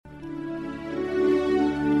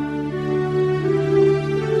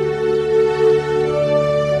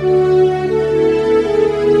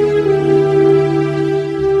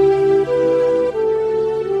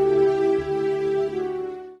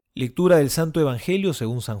Lectura del Santo Evangelio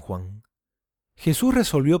según San Juan. Jesús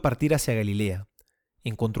resolvió partir hacia Galilea.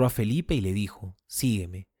 Encontró a Felipe y le dijo: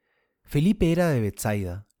 «Sígueme». Felipe era de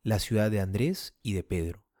Betsaida, la ciudad de Andrés y de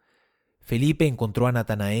Pedro. Felipe encontró a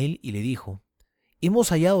Natanael y le dijo: «Hemos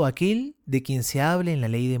hallado a aquel de quien se habla en la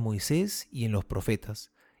ley de Moisés y en los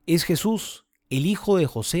profetas. Es Jesús, el hijo de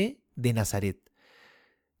José de Nazaret».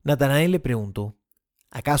 Natanael le preguntó: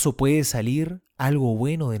 «¿Acaso puede salir algo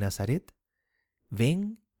bueno de Nazaret?».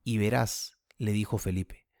 «Ven y verás», le dijo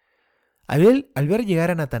Felipe. Al ver llegar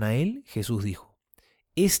a Natanael, Jesús dijo: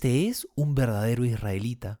 «Este es un verdadero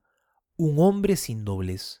israelita, un hombre sin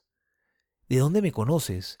doblez». «¿De dónde me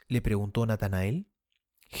conoces?», le preguntó Natanael.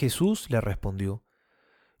 Jesús le respondió: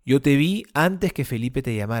 «Yo te vi antes que Felipe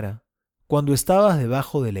te llamara, cuando estabas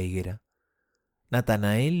debajo de la higuera».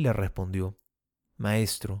 Natanael le respondió: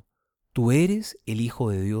 «Maestro, tú eres el Hijo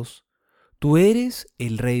de Dios, tú eres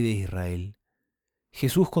el Rey de Israel».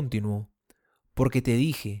 Jesús continuó: «Porque te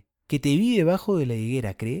dije que te vi debajo de la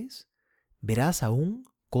higuera, ¿crees? Verás aún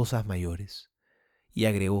cosas mayores». Y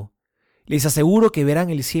agregó: «Les aseguro que verán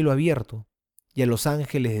el cielo abierto y a los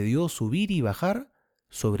ángeles de Dios subir y bajar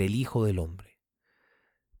sobre el Hijo del Hombre».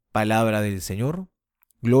 Palabra del Señor.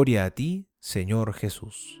 Gloria a ti, Señor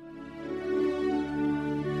Jesús.